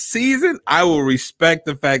this season, I will respect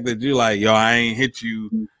the fact that you're like, yo, I ain't hit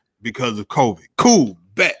you because of COVID. Cool.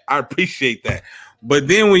 Bet. I appreciate that. But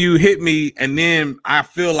then when you hit me and then I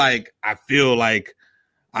feel like I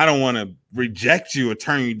don't want to reject you or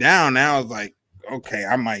turn you down. Now it's like, okay,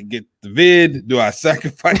 I might get the vid. Do I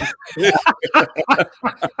sacrifice? You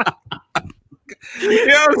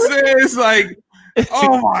know what I'm saying? It's like,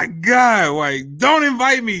 oh my God, like, don't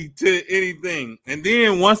invite me to anything. And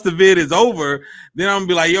then once the vid is over, then I'm gonna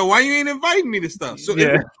be like, yo, why you ain't inviting me to stuff? So is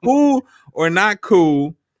it cool or not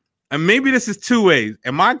cool? And maybe this is two ways.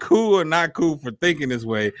 Am I cool or not cool for thinking this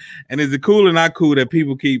way? And is it cool or not cool that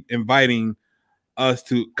people keep inviting us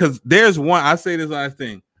to? Because there's one, I say this last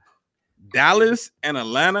thing. Dallas and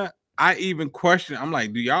Atlanta, I even question, I'm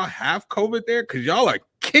like, do y'all have COVID there? Because y'all are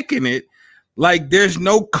kicking it like there's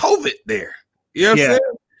no COVID there. You know what I'm saying?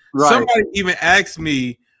 Right. Somebody even asked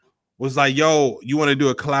me, was like, yo, you want to do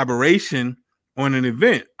a collaboration on an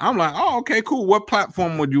event? I'm like, oh, okay, cool. What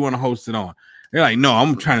platform would you want to host it on? They're like, no,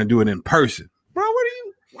 I'm trying to do it in person. Bro,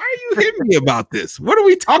 why are you hitting me about this? What are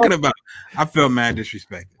we talking about? I feel mad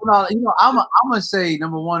disrespected. Well, I'm gonna say,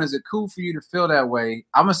 number one, is it cool for you to feel that way?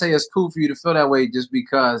 I'm gonna say it's cool for you to feel that way just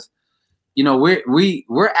because,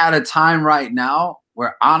 we're at a time right now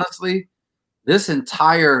where honestly, this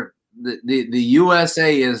entire the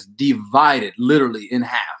USA is divided literally in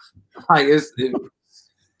half. Like it's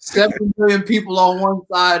 7 million people on one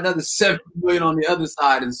side, another 7 million on the other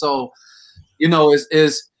side, and so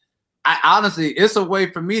it's a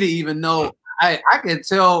way for me to even know. I can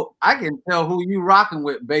tell who you rocking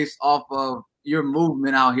with based off of your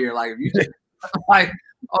movement out here. Like if you just like,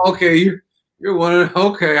 okay, you're one of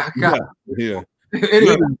okay, I got anyway.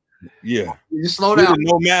 Yeah. You just slow down.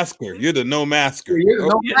 You're the no masker. You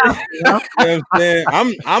know what I'm saying?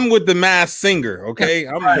 I'm with the masked singer, okay?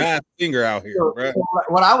 I'm a masked singer out here, bro. So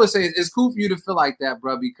what I would say is it's cool for you to feel like that,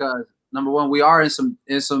 bro, because number one, we are in some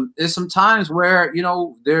times where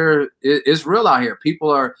it's real out here.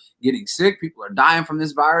 People are getting sick, people are dying from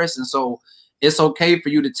this virus, and so it's okay for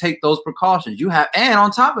you to take those precautions. And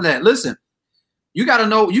on top of that, listen, you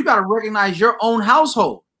gotta recognize your own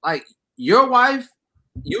household. Like your wife,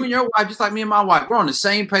 you and your wife, just like me and my wife, we're on the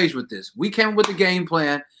same page with this. We came up with the game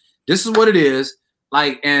plan. This is what it is.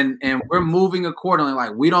 Like, and we're moving accordingly.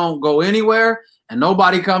 Like, we don't go anywhere and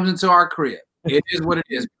nobody comes into our crib. It is what it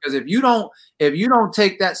is. Because if you don't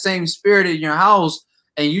take that same spirit in your house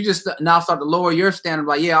and you just now start to lower your standard,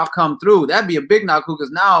 like, yeah, I'll come through, that'd be a big not cool,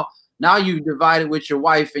 because now you've divided with your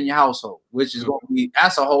wife and your household, which is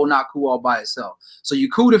that's a whole not cool all by itself. So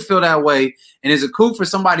you cool to feel that way. And is it cool for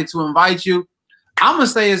somebody to invite you? I'm gonna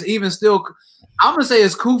say it's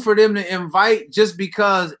cool for them to invite, just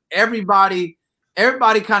because everybody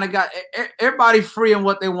kind of got everybody free in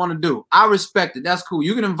what they want to do. I respect it. That's cool.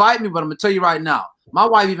 You can invite me, but I'm gonna tell you right now, my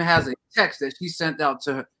wife even has a text that she sent out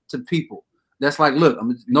to people. That's like, look,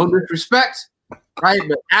 no disrespect, right?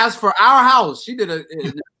 But as for our house, she did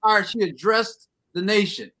she addressed the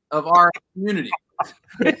nation of our community.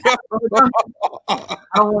 I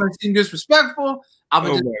don't want to seem disrespectful. I'm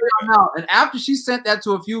gonna just say them out. And after she sent that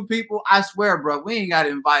to a few people, I swear, bro, we ain't got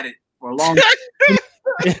invited for a long time.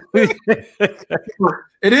 It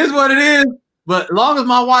is what it is. But as long as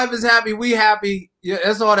my wife is happy, we happy. Yeah,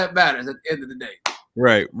 that's all that matters at the end of the day.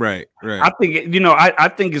 Right. I think I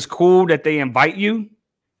think it's cool that they invite you,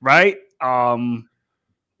 right?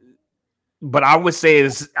 But I would say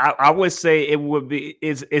it's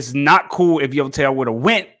not cool if your tail would have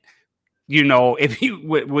went, if you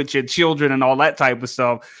with your children and all that type of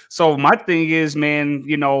stuff. So my thing is, man,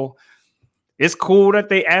 it's cool that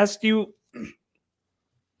they asked you,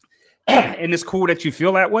 and it's cool that you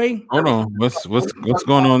feel that way. Hold on, what's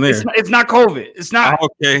going on there? It's not COVID. It's not.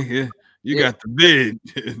 Okay, yeah. You got the vid.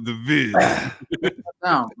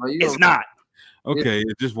 It's not. Okay,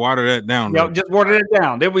 just water that down. Yep, just water it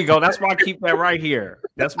down. There we go. That's why I keep that right here.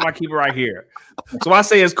 That's why I keep it right here. So I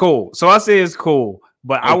say it's cool.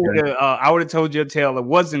 But okay. I would have told you, Tail, it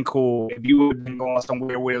wasn't cool if you would have been going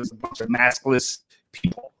somewhere where it was a bunch of maskless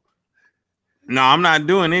people. No, I'm not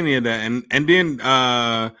doing any of that. And then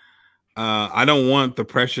I don't want the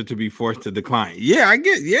pressure to be forced to decline. Yeah, I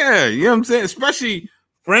get. Yeah, you know what I'm saying. Especially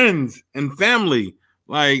friends and family.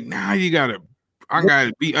 Like now, I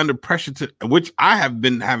gotta be under pressure to, which I have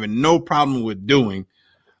been having no problem with doing,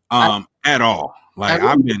 at all. Like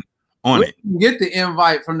I've been on it. Get the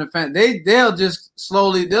invite from the fan. They'll just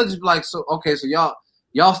slowly. They'll just be like, so okay, so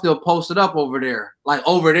y'all still posted up over there, like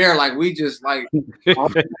we just like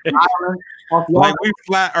like we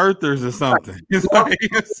flat earthers or something.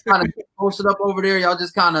 Kind of posted up over there. Y'all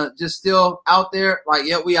just kind of just still out there. Like,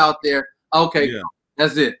 yeah, we out there. Okay, yeah.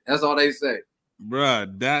 That's it. That's all they say.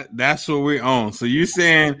 Bruh, that's what we're on. So you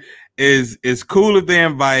saying is cool if they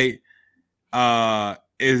invite,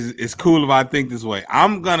 is cool if I think this way.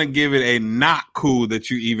 I'm gonna give it a not cool that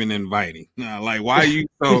you even inviting. Like why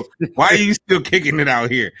are you still kicking it out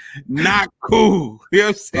here? Not cool. You know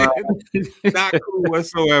what I'm saying? Not cool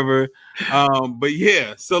whatsoever. But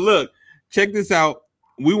yeah, so look, check this out.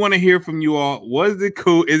 We want to hear from you all. Was it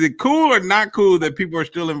cool? Is it cool or not cool that people are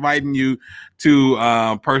still inviting you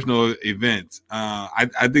to personal events?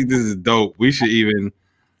 I think this is dope. We should even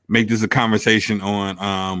make this a conversation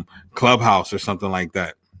on Clubhouse or something like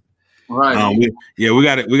that. Right. We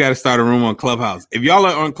got to start a room on Clubhouse. If y'all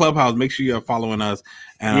are on Clubhouse, make sure you're following us,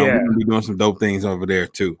 and we're gonna be doing some dope things over there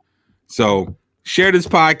too. So share this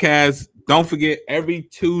podcast. Don't forget, every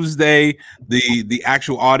Tuesday, the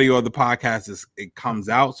actual audio of the podcast it comes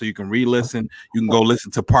out, so you can re-listen. You can go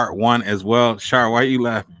listen to part 1 as well. Shar, why are you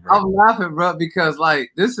laughing, bro? I'm laughing, bro, because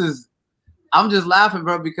like I'm just laughing,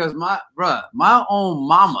 bro, because my own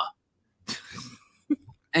mama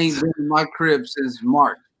ain't been in my crib since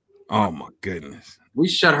March. Oh my goodness. We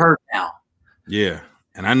shut her down. Yeah,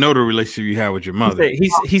 and I know the relationship you had with your mother.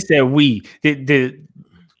 He said we.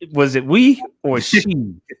 Was it we or she?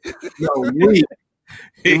 No, we.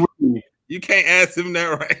 You can't ask him that,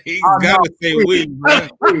 right? He's got to say we, bro.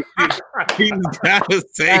 He's got to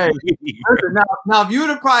say we. Listen, now, if you would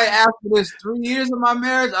have probably asked for this 3 years of my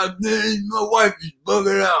marriage, my wife is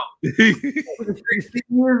bugging out. 6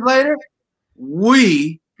 years later,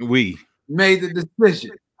 we made the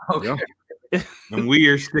decision. Okay. Yep. And we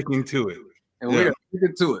are sticking to it. And we are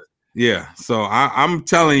sticking to it. Yeah, so I'm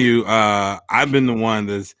telling you, I've been the one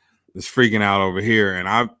that's freaking out over here, and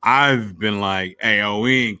I've been like, "Hey,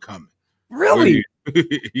 we ain't coming." Really?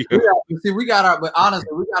 Yeah. We got our. But honestly,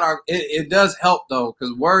 It does help though,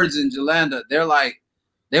 because Words and Jelanda,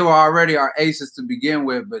 they were already our aces to begin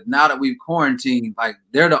with, but now that we've quarantined, like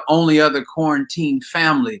they're the only other quarantine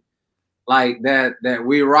family, like that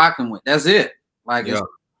we're rocking with. That's it. Like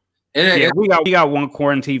we got one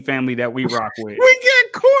quarantine family that we rock with.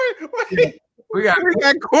 We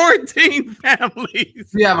got quarantine families.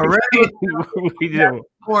 We have a regular. We do.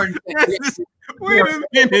 Wait a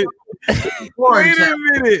minute. Wait a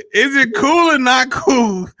minute. Is it cool or not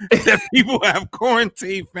cool that people have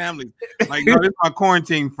quarantine families? Like, no, this is my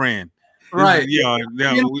quarantine friend. Right. Yeah.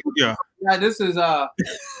 Yeah, this is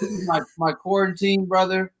my quarantine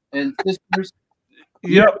brother and sisters.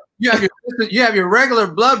 Yep. You have your regular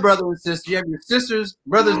blood brother and sister. You have your sisters,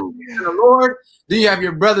 brothers in the Lord. Then you have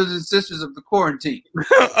your brothers and sisters of the quarantine.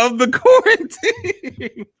 Of the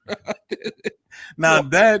quarantine. Now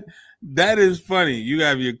that is funny. You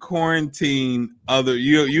have your quarantine other.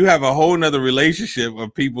 You have a whole nother relationship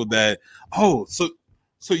of people that. Oh, so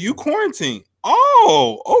you quarantine.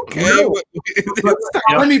 Oh, okay.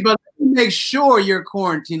 Let me make sure you're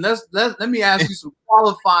quarantined. Let me ask you some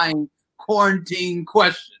qualifying quarantine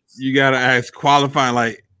questions. You gotta ask qualifying,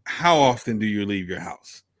 like, how often do you leave your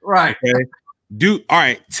house? Right. Okay. All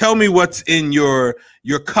right. Tell me what's in your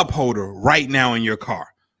cup holder right now in your car.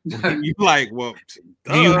 You like, well,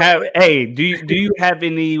 do you have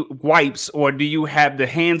any wipes, or do you have the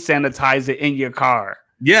hand sanitizer in your car?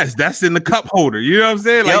 Yes, that's in the cup holder. You know what I'm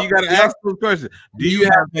saying? Like, you got to ask those questions. Do you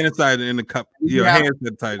have hand sanitizer in the cup? Your hand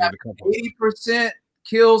sanitizer in the cup holder. 80%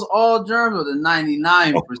 kills all germs, or the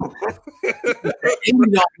 99%?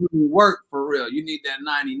 It don't really work for real. You need that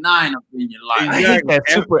 99 up in your life. I hate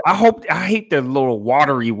that I hate the little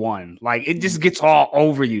watery one. Like, it just gets all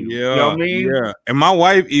over you. Yeah, you know what I mean? Yeah. And my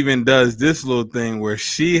wife even does this little thing where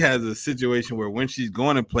she has a situation where when she's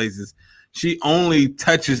going to places, she only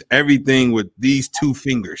touches everything with these 2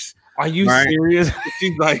 fingers. Are you serious?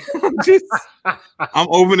 She's like, I'm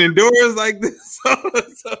opening doors like this. So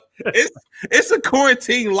it's a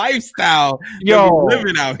quarantine lifestyle. Yo,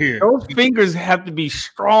 living out here. Those fingers have to be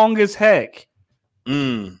strong as heck.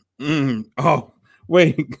 Oh,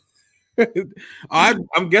 wait.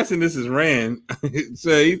 I'm guessing this is Rand.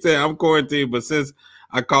 So he said I'm quarantined, but since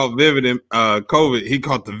I caught Vivid in COVID, he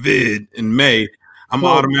caught the vid in May. I'm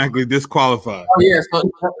automatically disqualified. Oh yeah, so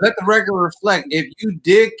let the record reflect. If you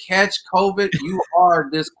did catch COVID, you are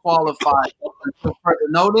disqualified until further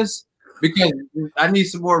notice. Because I need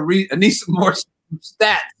some more. I need some more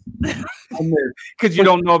stats. Because you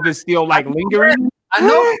don't know if it's still like lingering. I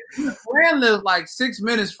know Rand lives like 6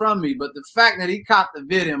 minutes from me, but the fact that he caught the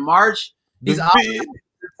vid in March, he's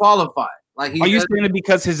disqualified. Like, are you saying it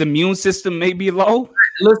because his immune system may be low?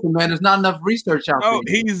 Listen, man, there's not enough research out there. Oh,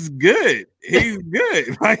 he's good. He's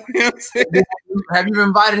good. Like, you know what I'm saying? Have you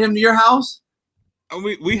invited him to your house?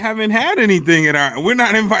 We haven't had anything at our. We're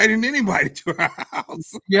not inviting anybody to our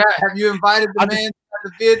house. Yeah, have you invited the man to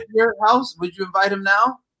the vid to your house? Would you invite him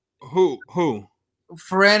now? Who?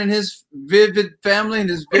 Ferran and his Vivid family and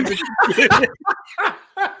his Vivid.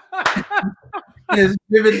 His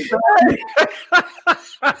Vivid family.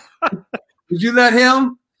 Would you let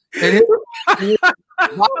him and his family?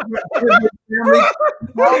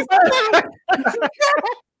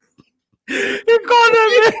 You're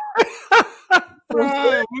calling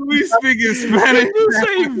we speaking Spanish. You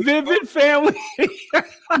say Vivid family.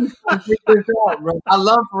 I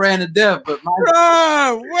love Ferran to death, but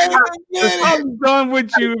wait a minute. I'm done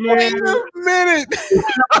with you, man. Wait a minute.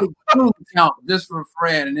 Zoom account just for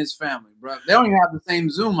Ferran and his family, bro. They don't even have the same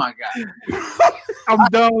Zoom I got. I'm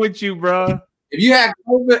done with you, bro. If you have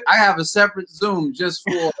COVID, I have a separate Zoom just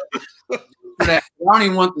for that. I don't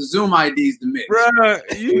even want the Zoom IDs to mix. Bro,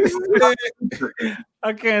 you said,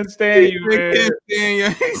 I can't stand you, man.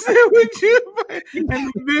 He said with you and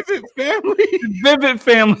the Vivid family. Vivid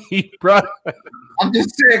family, bro. I'm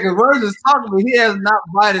just saying, because we're just talking, but he has not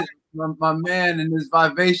invited my man and his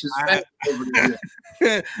vivacious family over there.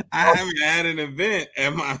 I haven't had an event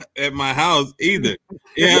at my house either.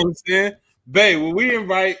 You know what I'm saying? Babe, will we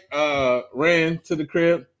invite Rand to the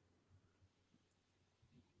crib?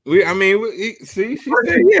 She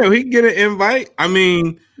said, yeah, we can get an invite. I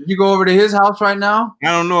mean, you go over to his house right now? I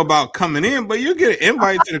don't know about coming in, but you get an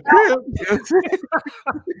invite to the crib.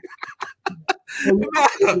 You know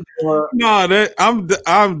what I'm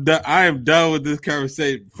saying? I am done with this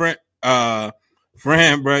conversation.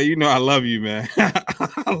 Fran, bro, you know I love you, man.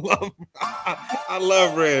 I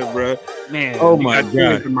love Red, bro. Man, oh my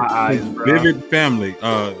god, in my eyes, bro. Vivid family.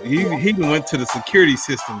 He went to the security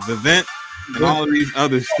systems, the vent, and all of these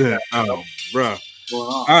other stuff. Oh, bro.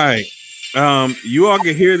 All right, you all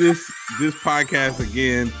can hear this podcast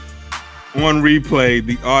again on replay.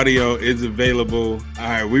 The audio is available. All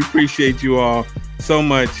right, we appreciate you all so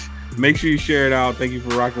much. Make sure you share it out. Thank you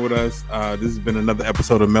for rocking with us. This has been another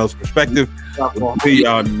episode of Mel's Perspective. We'll see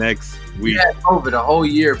y'all next week. Yeah, over the whole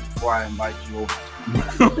year before I invite you over.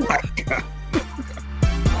 Oh my god.